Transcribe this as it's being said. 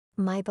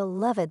My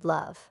beloved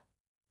love.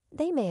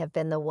 They may have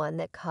been the one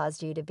that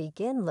caused you to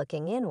begin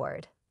looking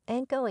inward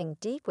and going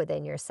deep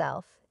within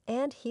yourself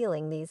and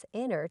healing these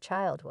inner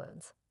child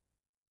wounds.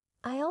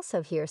 I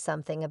also hear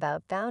something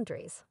about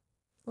boundaries.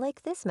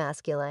 Like this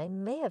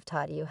masculine may have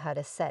taught you how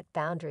to set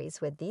boundaries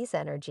with these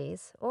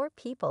energies or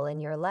people in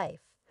your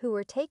life who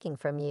were taking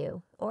from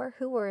you or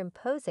who were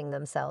imposing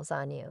themselves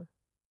on you.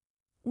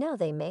 Now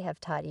they may have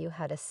taught you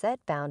how to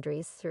set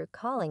boundaries through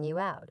calling you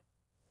out,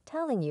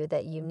 telling you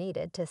that you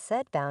needed to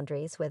set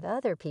boundaries with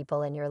other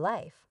people in your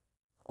life,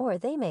 or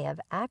they may have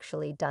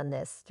actually done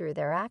this through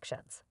their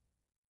actions.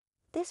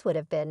 This would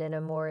have been in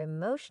a more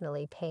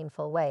emotionally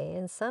painful way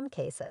in some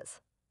cases.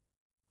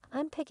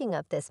 I'm picking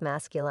up this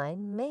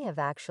masculine may have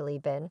actually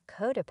been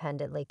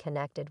codependently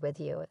connected with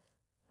you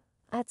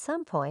at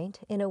some point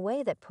in a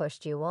way that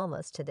pushed you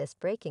almost to this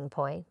breaking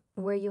point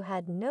where you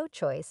had no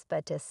choice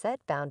but to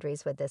set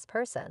boundaries with this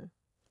person,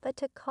 but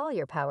to call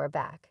your power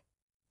back.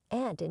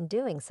 And in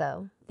doing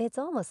so, it's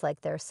almost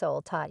like their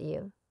soul taught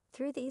you,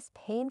 through these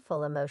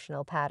painful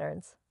emotional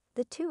patterns,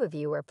 the two of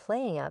you were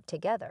playing out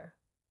together.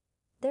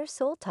 Their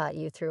soul taught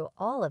you through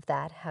all of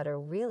that how to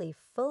really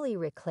fully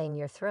reclaim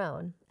your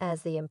throne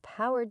as the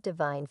empowered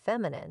divine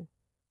feminine,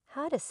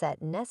 how to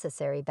set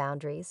necessary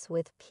boundaries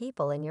with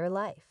people in your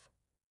life.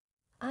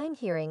 I'm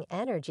hearing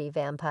energy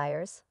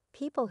vampires,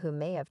 people who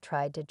may have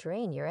tried to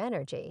drain your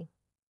energy.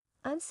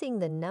 I'm seeing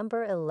the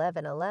number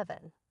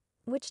 1111,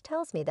 which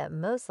tells me that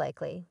most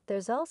likely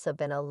there's also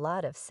been a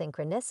lot of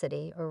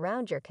synchronicity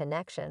around your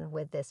connection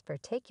with this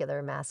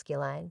particular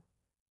masculine.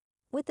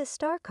 With the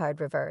star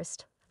card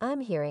reversed,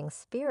 I'm hearing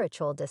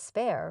spiritual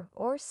despair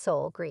or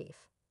soul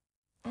grief.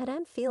 And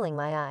I'm feeling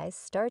my eyes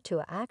start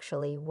to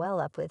actually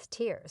well up with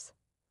tears.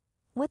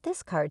 What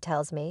this card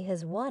tells me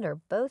is one or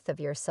both of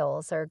your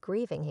souls are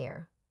grieving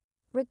here.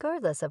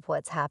 Regardless of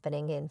what's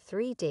happening in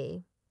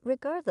 3D,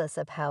 regardless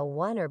of how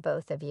one or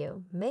both of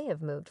you may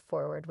have moved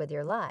forward with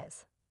your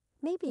lives.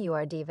 Maybe you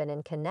aren't even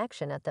in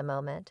connection at the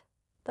moment,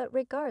 but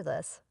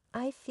regardless,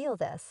 I feel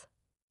this.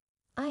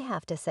 I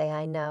have to say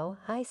I know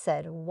I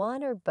said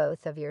one or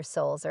both of your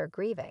souls are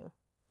grieving,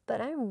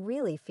 but I'm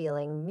really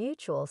feeling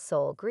mutual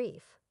soul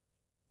grief.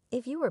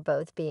 If you were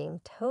both being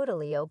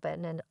totally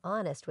open and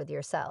honest with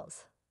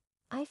yourselves,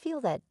 I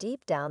feel that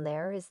deep down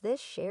there is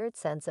this shared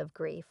sense of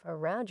grief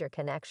around your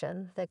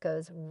connection that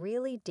goes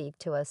really deep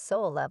to a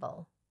soul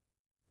level.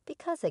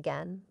 Because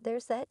again,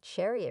 there's that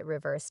chariot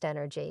reversed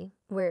energy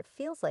where it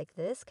feels like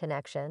this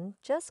connection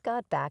just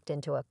got backed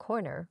into a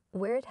corner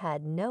where it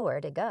had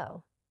nowhere to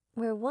go,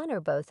 where one or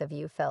both of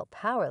you felt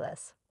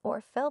powerless or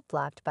felt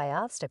blocked by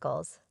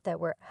obstacles that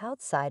were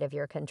outside of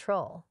your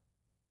control.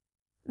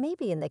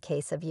 Maybe in the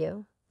case of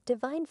you,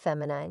 Divine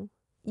Feminine,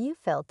 you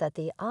felt that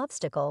the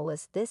obstacle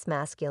was this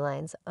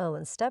masculine's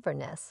own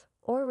stubbornness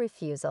or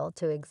refusal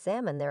to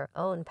examine their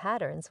own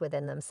patterns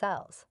within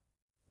themselves.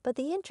 But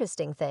the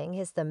interesting thing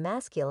is the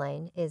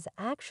masculine is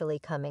actually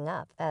coming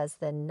up as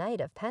the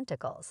Knight of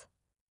Pentacles.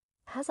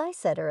 As I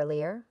said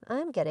earlier,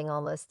 I'm getting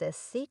almost this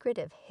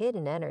secretive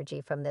hidden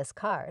energy from this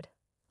card,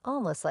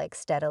 almost like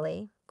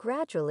steadily,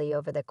 gradually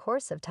over the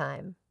course of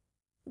time.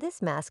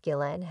 This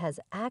masculine has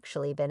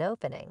actually been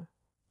opening,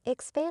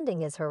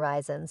 expanding his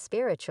horizon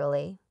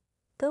spiritually,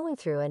 going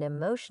through an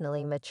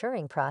emotionally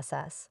maturing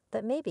process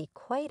that may be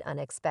quite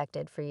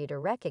unexpected for you to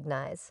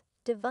recognize,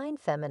 Divine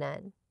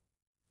Feminine.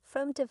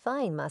 From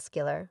Divine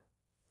Muscular,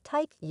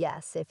 type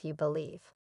yes if you believe.